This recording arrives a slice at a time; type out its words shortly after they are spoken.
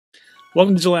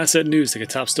Welcome to Digital Asset News. Take the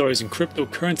top stories in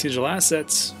cryptocurrency digital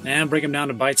assets and break them down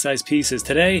to bite-sized pieces.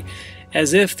 Today,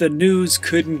 as if the news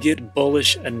couldn't get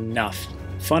bullish enough.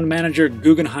 Fund manager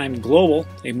Guggenheim Global,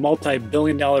 a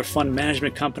multi-billion-dollar fund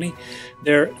management company,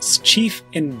 their chief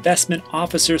investment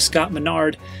officer Scott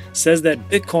Menard says that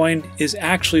Bitcoin is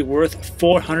actually worth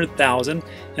 $400,000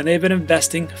 and they've been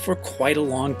investing for quite a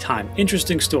long time.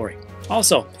 Interesting story.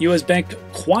 Also, US bank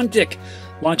Quantic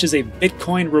launches a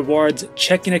Bitcoin rewards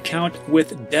checking account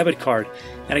with debit card.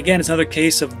 And again, it's another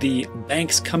case of the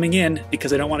banks coming in because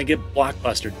they don't want to get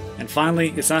blockbustered. And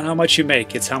finally, it's not how much you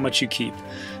make, it's how much you keep.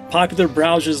 Popular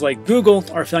browsers like Google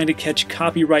are failing to catch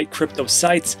copyright crypto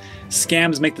sites,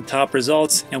 scams make the top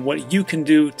results, and what you can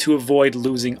do to avoid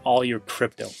losing all your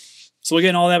crypto. So we'll get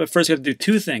into all that, but first we have to do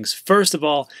two things. First of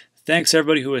all, thanks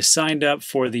everybody who has signed up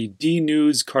for the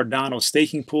DNews Cardano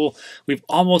staking pool. We've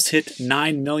almost hit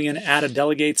 9 million added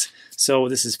delegates, so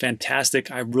this is fantastic.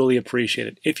 I really appreciate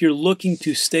it. If you're looking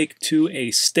to stake to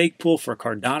a stake pool for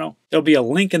Cardano, there'll be a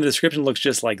link in the description that looks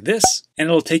just like this, and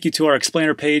it'll take you to our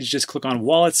explainer page. Just click on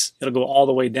wallets. It'll go all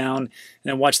the way down, and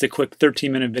then watch the quick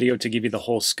 13-minute video to give you the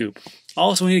whole scoop.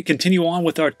 Also, we need to continue on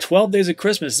with our 12 days of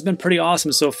Christmas. It's been pretty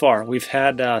awesome so far. We've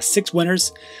had 6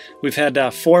 winners. We've had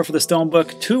 4 for the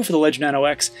STONEBOOK, 2 for the Ledger Nano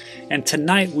X, and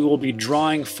tonight we will be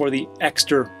drawing for the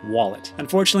Єкster wallet.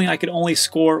 Unfortunately, I could only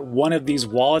score one of these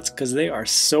wallets because they are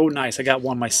so nice. I got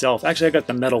one myself. Actually, I got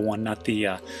the metal one, not the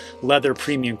leather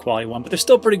premium quality one, but they're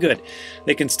still pretty good.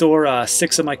 They can store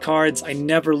 6 of my cards. I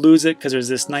never lose it because there's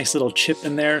this nice little chip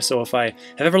in there. So if I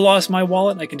have ever lost my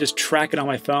wallet, I can just track it on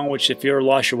my phone, which if you ever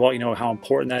lost your wallet, you know how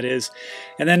important that is.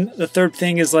 And then the third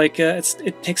thing is like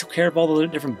it takes care of all the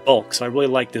different bulk. So I really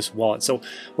like this wallet. So what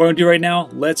we're going to do right now,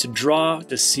 let's draw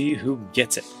to see who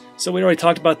gets it. So we already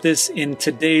talked about this in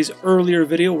today's earlier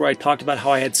video where I talked about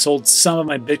how I had sold some of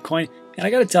my Bitcoin. And I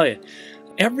got to tell you,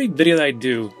 every video that I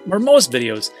do, or most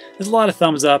videos, there's a lot of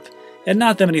thumbs up and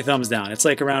not that many thumbs down. It's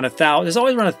like around 1,000. There's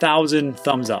always around 1,000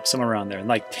 thumbs up, somewhere around there, and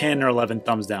like 10 or 11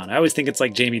 thumbs down. I always think it's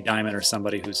like Jamie Dimon or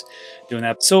somebody who's doing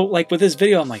that. So like with this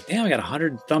video, I'm like, damn, I got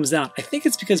 100 thumbs down. I think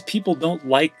it's because people don't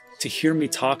like to hear me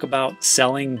talk about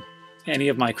selling any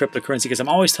of my cryptocurrency because I'm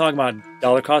always talking about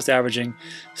dollar cost averaging,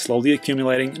 slowly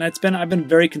accumulating, and I've been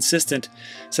very consistent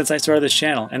since I started this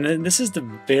channel. And then this is the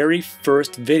very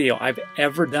first video I've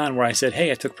ever done where I said, hey,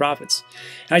 I took profits.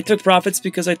 And I took profits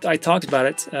because I talked about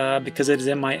it because it is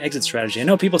in my exit strategy. I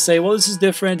know people say, well, this is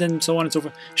different and so on and so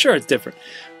forth. Sure, it's different.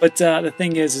 But the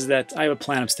thing is that I have a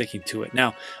plan of sticking to it.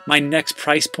 Now, my next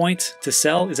price point to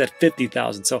sell is at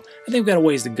 50,000. So I think we've got a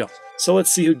ways to go. So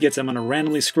let's see who gets it. I'm going to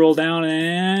randomly scroll down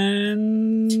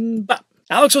and bop.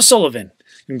 Alex O'Sullivan.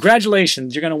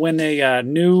 Congratulations. You're going to win a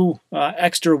new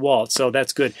Єкster wallet. So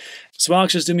that's good. So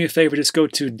Alex, just do me a favor. Just go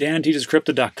to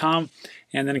danteachescrypto.com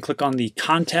and then click on the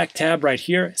contact tab right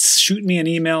here. Shoot me an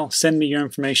email. Send me your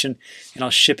information and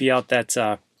I'll ship you out that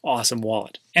awesome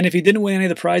wallet. And if you didn't win any of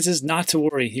the prizes, not to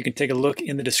worry. You can take a look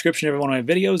in the description of every one of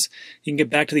my videos. You can get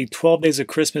back to the 12 Days of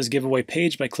Christmas giveaway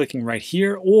page by clicking right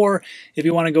here. Or if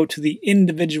you want to go to the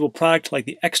individual product like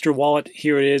the Єкster wallet,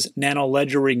 here it is, Nano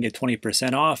Ledger, where you can get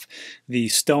 20% off. The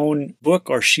STONEBOOK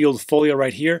or Shield Folio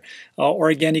right here. Or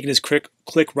again, you can just click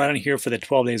right on here for the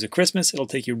 12 Days of Christmas. It'll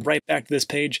take you right back to this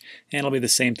page, and it'll be the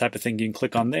same type of thing. You can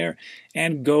click on there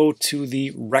and go to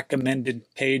the recommended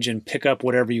page and pick up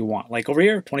whatever you want. Like over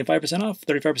here, 25% off,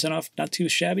 35% off, not too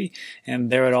shabby,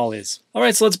 and there it all is. All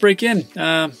right, so let's break in.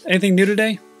 Anything new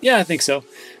today? Yeah, I think so.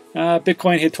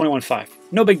 Bitcoin hit 21.5.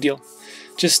 No big deal.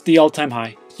 Just the all-time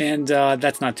high. And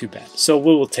that's not too bad. So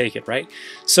we will take it, right?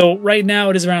 So right now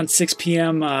it is around 6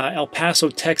 p.m. El Paso,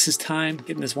 Texas time.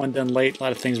 Getting this one done late. A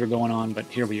lot of things were going on, but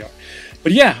here we are.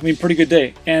 But yeah, I mean, pretty good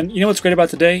day. And you know what's great about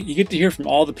today? You get to hear from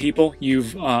all the people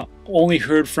you've only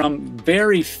heard from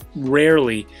very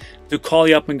rarely, who call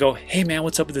you up and go, hey man,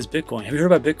 what's up with this Bitcoin? Have you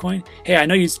heard about Bitcoin? Hey, I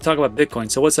know you used to talk about Bitcoin,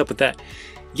 so what's up with that?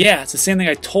 Yeah, it's the same thing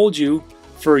I told you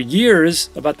for years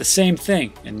about the same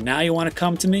thing. And now you want to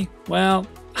come to me? Well,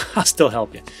 I'll still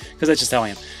help you because that's just how I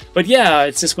am. But yeah,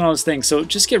 it's just one of those things. So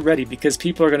just get ready because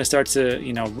people are going to start to,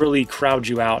 you know, really crowd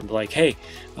you out and be like, hey,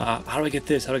 how do I get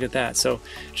this? How do I get that? So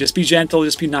just be gentle,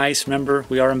 just be nice. Remember,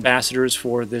 we are ambassadors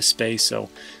for this space. So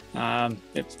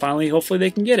finally, hopefully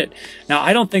they can get it. Now,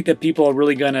 I don't think that people are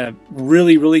really going to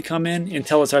really come in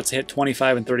until it starts to hit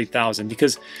 25 and 30,000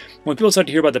 because when people start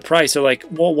to hear about the price, they're like,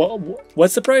 well,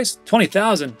 what's the price?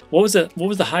 20,000. What was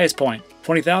the highest point?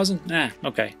 20,000? Nah,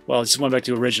 okay. Well, just went back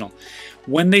to original.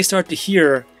 When they start to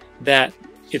hear that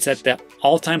it's at that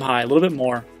all-time high, a little bit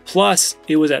more, plus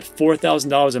it was at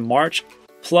 $4,000 in March,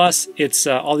 plus it's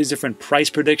all these different price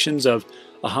predictions of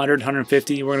 100,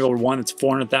 150, we're gonna go with one that's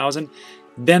 400,000.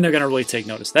 then they're going to really take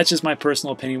notice. That's just my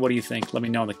personal opinion. What do you think? Let me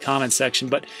know in the comment section.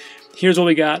 But here's what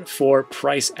we got for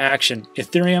price action.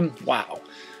 Ethereum, wow.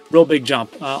 Real big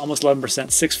jump, almost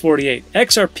 11%, 648.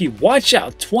 XRP, watch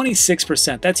out,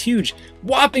 26%. That's huge.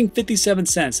 Whopping 57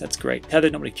 cents. That's great. Tether,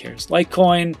 nobody cares.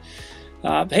 Litecoin,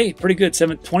 hey, pretty good,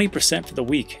 20% for the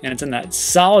week. And it's in that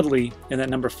solidly in that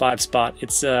number 5 spot.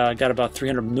 It's got about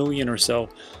 300 million or so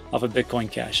off of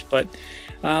Bitcoin Cash. But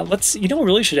you know what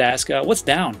we really should ask? What's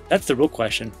down? That's the real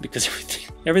question, because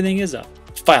everything is up.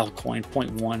 Filecoin,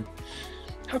 0.1.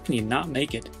 How can you not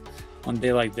make it on a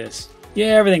day like this? Yeah,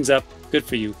 everything's up. Good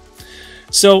for you.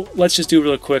 So let's just do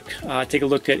real quick. Take a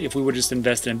look at if we were just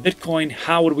invested in Bitcoin,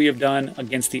 how would we have done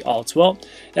against the alts? Well,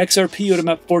 XRP would have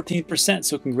been up 14%.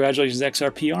 So congratulations,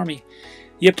 XRP Army.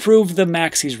 You proved the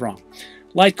maxis wrong.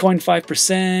 Litecoin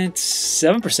 5%,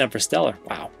 7% for Stellar.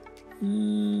 Wow.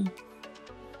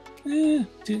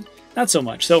 Not so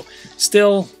much. So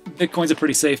still, Bitcoin's a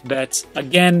pretty safe bet.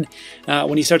 Again,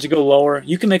 when you start to go lower,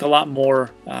 you can make a lot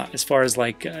more as far as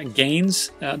like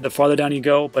gains the farther down you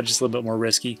go, but just a little bit more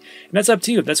risky. And that's up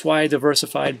to you. That's why I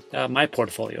diversified my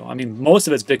portfolio. I mean, most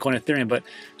of it's Bitcoin and Ethereum, but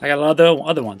I got a lot of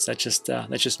other ones. That's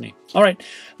just me. All right,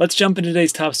 let's jump into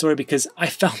today's top story because I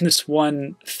found this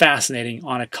one fascinating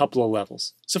on a couple of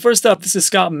levels. So first up, this is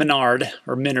Scott Minard,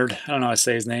 or Minard. I don't know how to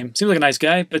say his name. Seems like a nice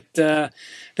guy, but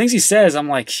things he says, I'm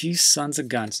like, you sons of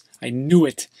guns. I knew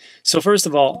it. So first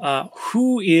of all,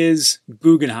 who is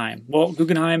Guggenheim? Well,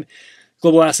 Guggenheim,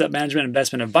 Global Asset Management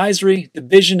Investment Advisory,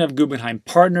 division of Guggenheim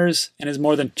Partners, and is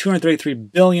more than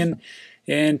 $233 billion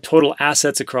in total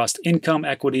assets across income,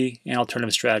 equity, and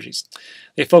alternative strategies.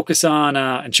 They focus on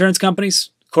insurance companies,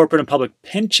 corporate and public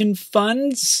pension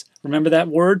funds. Remember that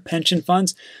word, pension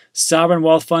funds, sovereign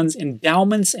wealth funds,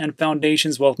 endowments and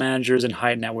foundations, wealth managers, and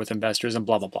high net worth investors, and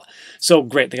blah, blah, blah. So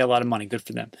great, they got a lot of money, good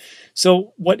for them.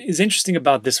 So what is interesting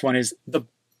about this one is the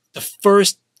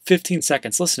first 15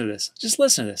 seconds. Listen to this. Just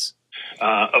listen to this.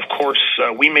 Of course,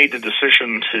 we made the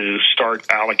decision to start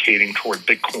allocating toward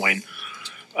Bitcoin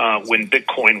when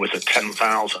Bitcoin was at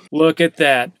 10,000. Look at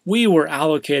that. We were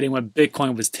allocating when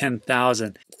Bitcoin was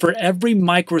 10,000. For every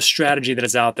micro strategy that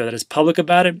is out there that is public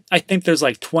about it, I think there's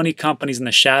like 20 companies in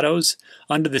the shadows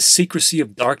under the secrecy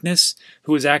of darkness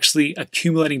who is actually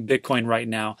accumulating Bitcoin right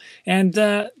now. And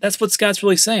that's what Scott's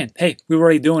really saying. Hey, we were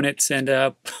already doing it, and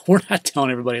we're not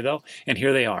telling everybody though, and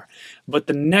here they are. But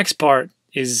the next part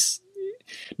is,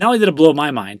 not only did it blow my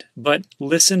mind, but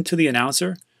listen to the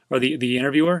announcer or the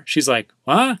interviewer. She's like,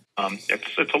 what?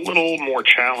 It's a little more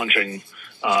challenging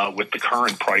with the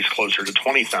current price closer to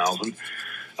 20,000.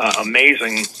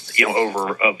 Amazing,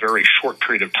 over a very short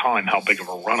period of time, how big of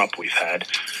a run-up we've had.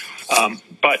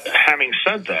 But having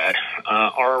said that,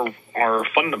 our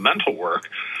fundamental work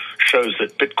shows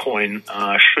that Bitcoin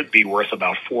should be worth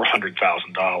about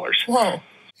 $400,000. Whoa.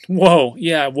 Whoa,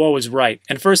 yeah, whoa is right.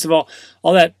 And first of all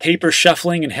that paper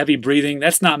shuffling and heavy breathing,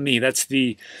 that's not me. That's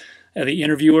the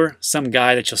interviewer, some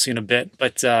guy that you'll see in a bit,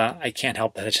 but I can't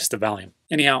help that. It's just the volume.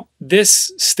 Anyhow,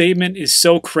 this statement is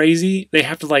so crazy, they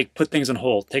have to like put things on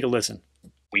hold. Take a listen.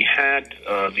 We had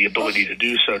the ability to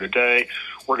do so today.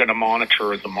 We're going to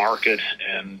monitor the market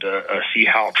and see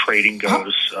how trading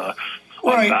goes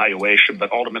on valuation,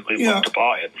 but ultimately look to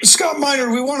buy it. Scott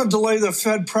Minard, we want to delay the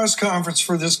Fed press conference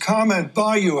for this comment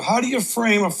by you. How do you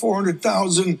frame a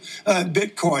 400,000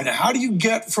 Bitcoin? How do you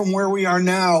get from where we are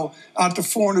now out to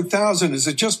 400,000? Is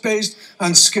it just based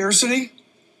on scarcity?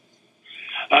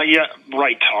 Yeah,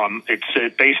 right, Tom.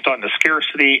 It's based on the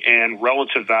scarcity and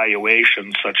relative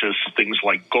valuation, such as things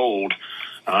like gold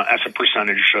as a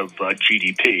percentage of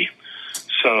GDP.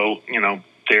 So,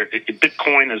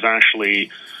 Bitcoin is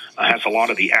actually has a lot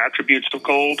of the attributes of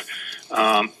gold,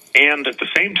 and at the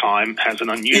same time has an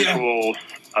unusual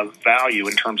value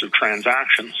in terms of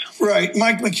transactions. Right.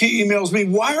 Mike McKee emails me,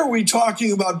 why are we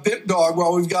talking about BitDog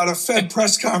while we've got a Fed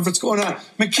press conference going on?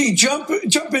 McKee,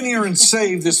 jump in here and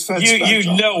save this Fed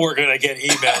You know we're going to get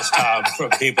emails, Tom, from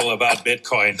people about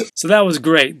Bitcoin. So that was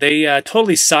great. They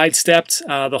totally sidestepped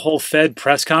the whole Fed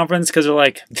press conference because they're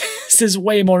like, this is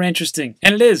way more interesting.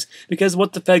 And it is, because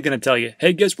what's the Fed going to tell you?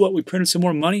 Hey, guess what? We printed some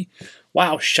more money?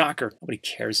 Wow, shocker. Nobody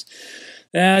cares.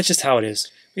 That's just how it is.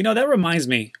 That reminds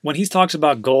me, when he talks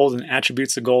about gold and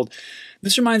attributes of gold,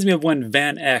 this reminds me of when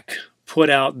Van Eck put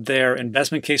out their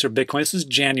investment case for Bitcoin. This was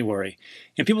January.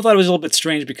 And people thought it was a little bit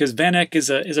strange because Van Eck is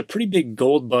a pretty big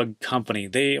gold bug company.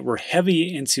 They were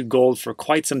heavy into gold for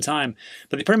quite some time,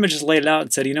 but they pretty much just laid it out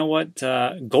and said, you know what,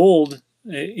 gold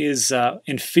is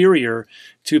inferior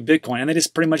to Bitcoin. And they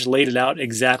just pretty much laid it out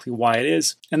exactly why it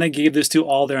is. And they gave this to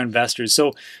all their investors.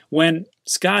 So when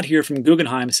Scott here from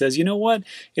Guggenheim says, you know what,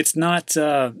 it's not,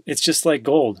 it's just like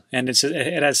gold, and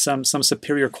it has some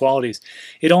superior qualities,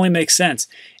 it only makes sense.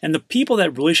 And the people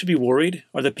that really should be worried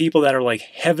are the people that are like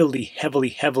heavily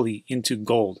into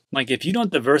gold. Like if you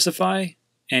don't diversify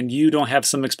and you don't have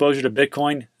some exposure to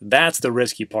Bitcoin, that's the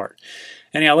risky part.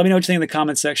 Anyhow, let me know what you think in the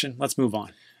comments section. Let's move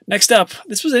on. Next up,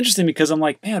 this was interesting because I'm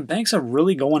like, man, banks are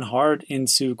really going hard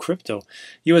into crypto.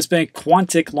 U.S. bank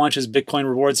Quantic launches Bitcoin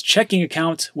rewards checking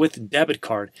account with debit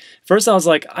card. First, I was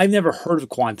like, I've never heard of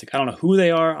Quantic. I don't know who they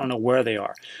are. I don't know where they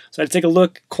are. So I had to take a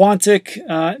look. Quantic,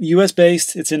 U.S.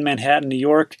 based. It's in Manhattan, New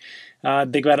York.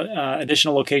 They got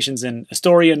additional locations in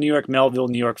Astoria, New York, Melville,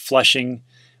 New York, Flushing,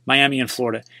 Miami, and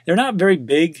Florida. They're not very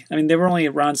big. I mean, they were only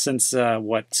around since,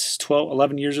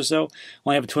 11 years or so.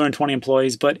 Only have 220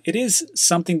 employees, but it is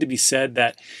something to be said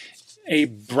that a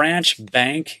branch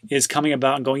bank is coming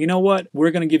about and going, you know what,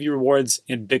 we're going to give you rewards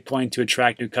in Bitcoin to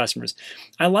attract new customers.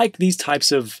 I like these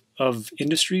types of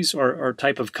industries or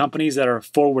type of companies that are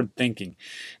forward thinking.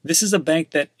 This is a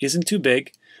bank that isn't too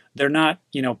big. They're not,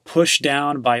 pushed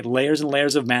down by layers and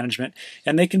layers of management,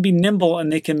 and they can be nimble and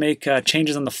they can make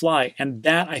changes on the fly. And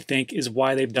that, I think, is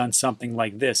why they've done something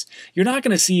like this. You're not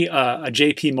going to see a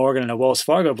JP Morgan and a Wells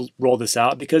Fargo roll this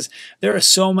out because there are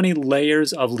so many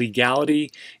layers of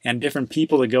legality and different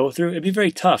people to go through. It'd be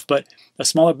very tough, but a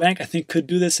smaller bank, I think, could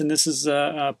do this, and this is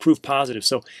proof positive.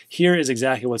 So here is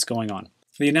exactly what's going on.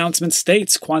 The announcement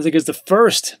states Quantic is the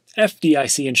first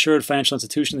FDIC-insured financial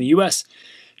institution in the U.S.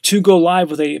 to go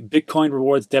live with a Bitcoin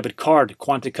rewards debit card.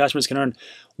 Quantic customers can earn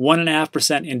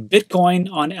 1.5% in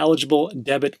Bitcoin on eligible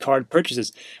debit card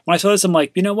purchases. When I saw this, I'm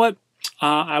like, you know what?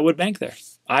 I would bank there.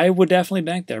 I would definitely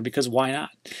bank there because why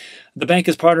not? The bank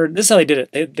is partnered. This is how they did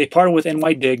it. They partnered with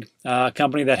NYDIG, a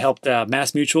company that helped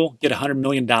MassMutual get $100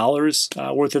 million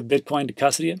worth of Bitcoin to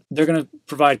custody it. They're going to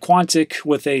provide Quantic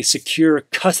with a secure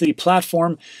custody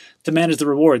platform to manage the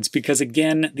rewards because,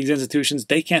 again, these institutions,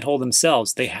 they can't hold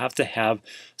themselves. They have to have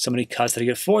somebody custody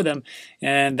it for them,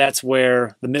 and that's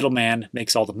where the middleman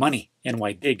makes all the money.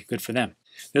 NYDIG, good for them.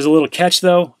 There's a little catch,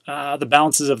 though. The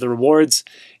balances of the rewards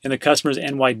in the customer's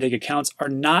NYDIG accounts are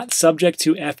not subject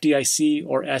to FDIC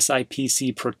or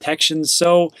SIPC protections.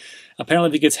 So apparently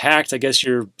if it gets hacked, I guess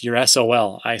you're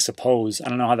SOL, I suppose. I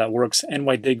don't know how that works.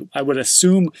 NYDIG, I would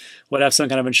assume, would have some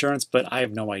kind of insurance, but I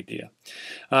have no idea.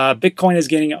 Bitcoin is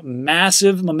gaining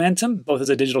massive momentum, both as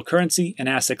a digital currency, an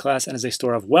asset class, and as a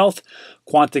store of wealth.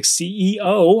 Quantic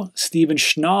CEO Stephen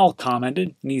Schnall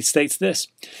commented, and he states this.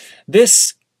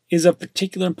 This is of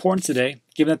particular importance today,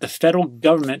 given that the federal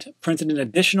government printed an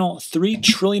additional $3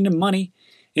 trillion in money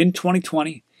in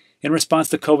 2020 in response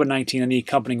to COVID-19 and the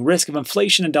accompanying risk of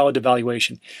inflation and dollar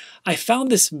devaluation. I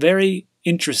found this very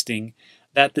interesting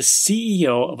that the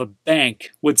CEO of a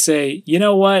bank would say, you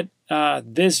know what,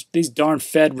 these darn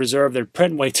Fed Reserve, they're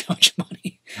printing way too much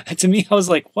money. And to me, I was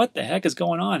like, what the heck is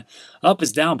going on? Up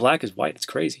is down, black is white. It's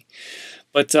crazy.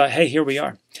 But hey, here we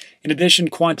are. In addition,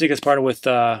 Quantic has partnered with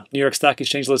New York Stock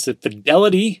Exchange listed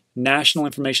Fidelity National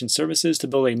Information Services to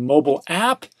build a mobile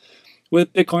app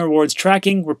with Bitcoin rewards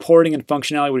tracking, reporting, and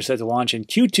functionality, which is set to launch in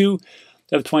Q2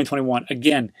 of 2021.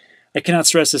 Again, I cannot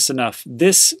stress this enough.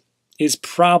 This is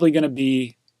probably going to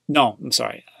be, no, I'm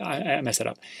sorry, I messed that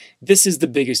up. This is the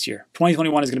biggest year.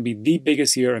 2021 is going to be the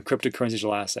biggest year in cryptocurrency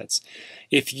digital assets.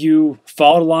 If you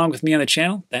followed along with me on the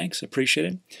channel, thanks, appreciate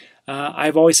it.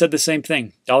 I've always said the same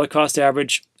thing. Dollar cost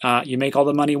average, you make all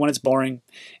the money when it's boring.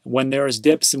 When there's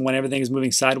dips and when everything is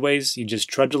moving sideways, you just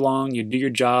trudge along, you do your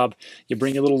job, you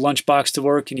bring your little lunchbox to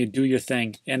work, and you do your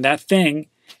thing. And that thing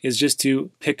is just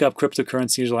to pick up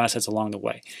cryptocurrency digital assets along the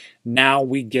way. Now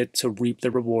we get to reap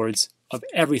the rewards of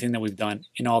everything that we've done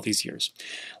in all these years.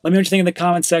 Let me know what you think in the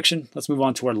comments section. Let's move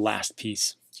on to our last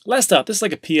piece. Last up, this is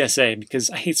like a PSA because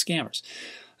I hate scammers.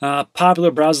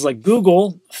 Popular browsers like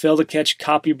Google fail to catch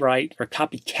copyright or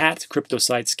copycat crypto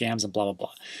site scams and blah, blah,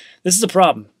 blah. This is a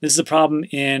problem. This is a problem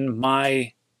in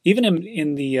even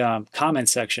in the comment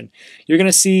section. You're going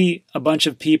to see a bunch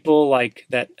of people like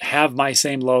that have my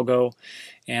same logo,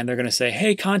 and they're going to say,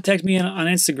 hey, contact me on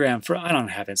Instagram. I don't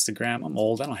have Instagram. I'm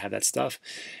old. I don't have that stuff.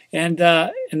 And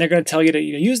they're going to tell you to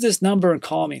use this number and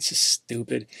call me. It's just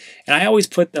stupid. And I always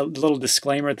put the little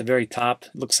disclaimer at the very top.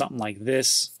 It looks something like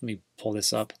this. Let me pull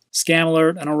this up. Scam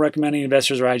alert. I don't recommend any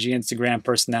investors or IG Instagram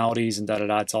personalities and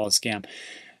da-da-da. It's all a scam.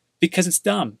 Because it's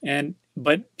dumb.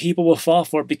 But people will fall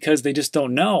for it because they just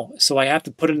don't know. So I have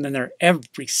to put it in there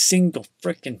every single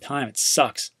freaking time. It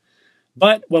sucks.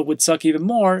 But what would suck even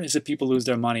more is if people lose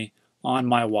their money on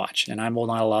my watch, and I will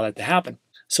not allow that to happen.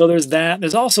 So there's that.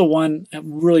 There's also one that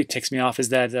really ticks me off is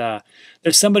that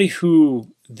there's somebody who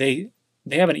they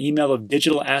have an email of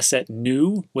digital asset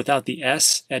new without the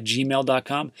S at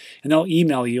gmail.com, and they'll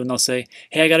email you and they'll say,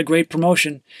 hey, I got a great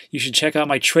promotion. You should check out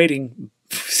my trading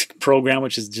program,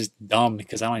 which is just dumb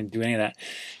because I don't even do any of that.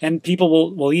 And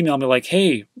people will email me like,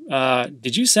 hey,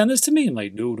 did you send this to me? I'm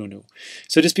like, no.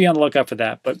 So just be on the lookout for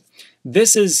that. But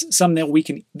this is something that we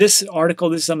can, this is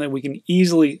something that we can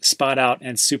easily spot out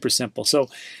and super simple. So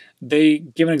they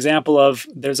give an example of,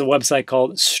 there's a website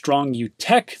called StrongU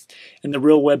Tech, and the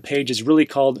real web page is really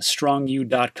called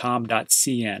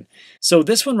strongu.com.cn. So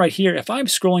this one right here, if I'm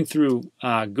scrolling through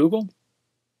Google,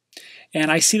 and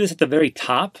I see this at the very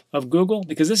top of Google,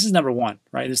 because this is number 1,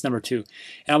 right? This is number 2.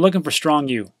 And I'm looking for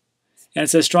StrongU. And it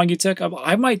says StrongU Tech.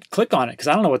 I might click on it because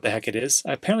I don't know what the heck it is.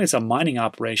 Apparently it's a mining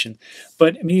operation.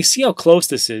 But I mean, you see how close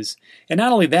this is. And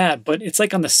not only that, but it's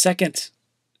like on the second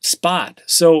spot.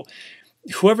 So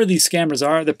whoever these scammers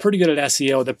are, they're pretty good at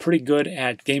SEO. They're pretty good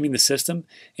at gaming the system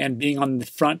and being on the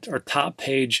front or top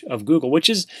page of Google, which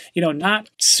is, not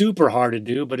super hard to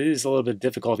do, but it is a little bit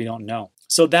difficult if you don't know.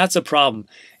 So that's a problem.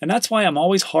 And that's why I'm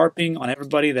always harping on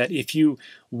everybody that if you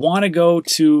want to go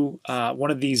to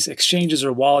one of these exchanges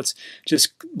or wallets,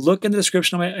 just look in the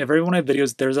description of every one of my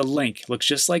videos. There's a link. It looks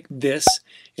just like this.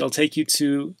 It'll take you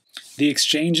to the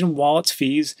exchange and wallets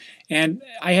fees. And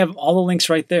I have all the links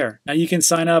right there. Now you can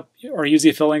sign up or use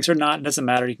the affiliate links or not. It doesn't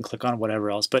matter. You can click on whatever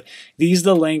else. But these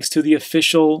are the links to the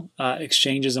official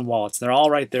exchanges and wallets. They're all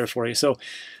right there for you. So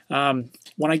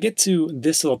when I get to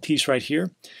this little piece right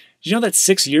here, did you know that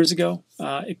 6 years ago,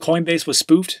 Coinbase was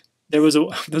spoofed? There was a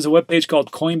webpage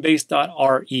called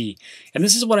coinbase.re. And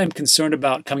this is what I'm concerned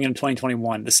about coming into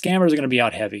 2021. The scammers are going to be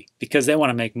out heavy because they want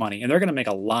to make money, and they're going to make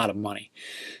a lot of money.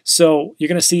 So you're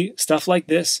going to see stuff like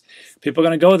this. People are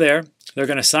going to go there. They're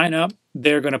going to sign up.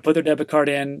 They're going to put their debit card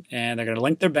in, and they're going to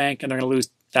link their bank, and they're going to lose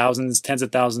thousands, tens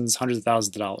of thousands, hundreds of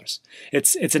thousands of dollars.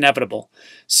 It's inevitable.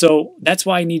 So that's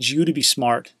why I need you to be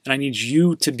smart, and I need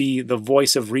you to be the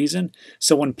voice of reason.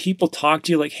 So when people talk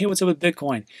to you like, hey, what's up with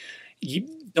Bitcoin? You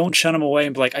don't shun them away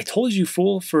and be like, I told you,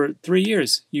 fool, for 3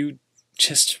 years. You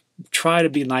just try to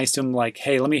be nice to them like,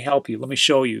 hey, let me help you. Let me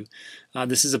show you.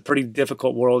 This is a pretty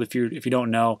difficult world if you don't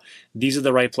know. These are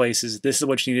the right places. This is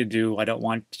what you need to do. I don't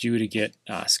want you to get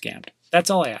scammed. That's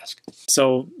all I ask.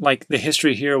 So like the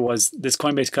history here was this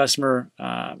Coinbase customer,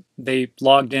 they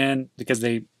logged in because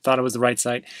they thought it was the right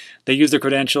site. They used their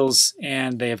credentials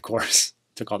and they, of course,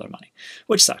 took all their money,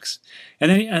 which sucks.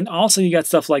 And also you got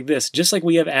stuff like this. Just like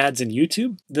we have ads in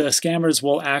YouTube, the scammers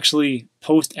will actually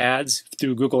post ads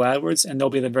through Google AdWords and they'll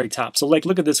be at the very top. So like,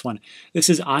 look at this one. This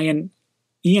is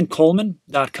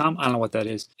IanColeman.com. I don't know what that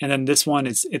is. And then this one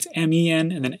it's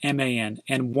MEN and then MAN.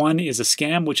 And one is a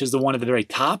scam, which is the one at the very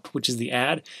top, which is the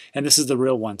ad, and this is the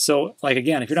real one. So like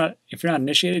again, if you're not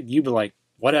initiated, you'd be like,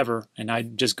 whatever, and I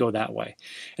just go that way.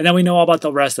 And then we know all about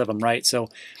the rest of them, right? So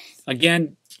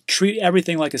again, treat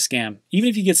everything like a scam. Even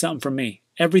if you get something from me,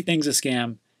 everything's a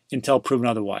scam until proven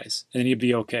otherwise, and then you'd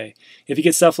be okay. If you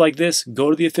get stuff like this, go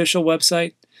to the official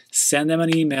website, send them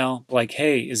an email like,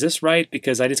 hey, is this right?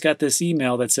 Because I just got this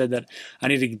email that said that I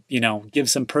need to, give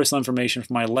some personal information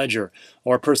for my ledger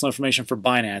or personal information for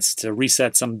Binance to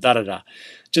reset some da-da-da.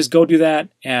 Just go do that.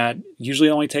 And usually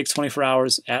it only takes 24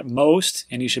 hours at most,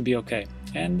 and you should be okay.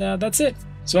 And that's it.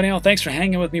 So anyhow, thanks for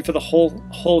hanging with me for the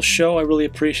whole show. I really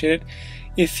appreciate it.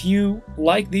 If you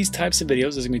like these types of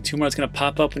videos, there's going to be 2 more that's going to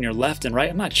pop up on your left and right.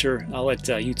 I'm not sure. I'll let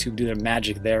YouTube do their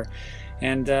magic there.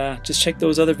 And just check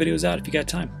those other videos out if you got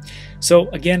time. So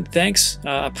again, thanks.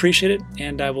 Appreciate it.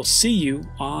 And I will see you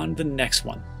on the next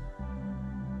one.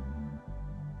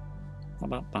 How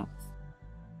about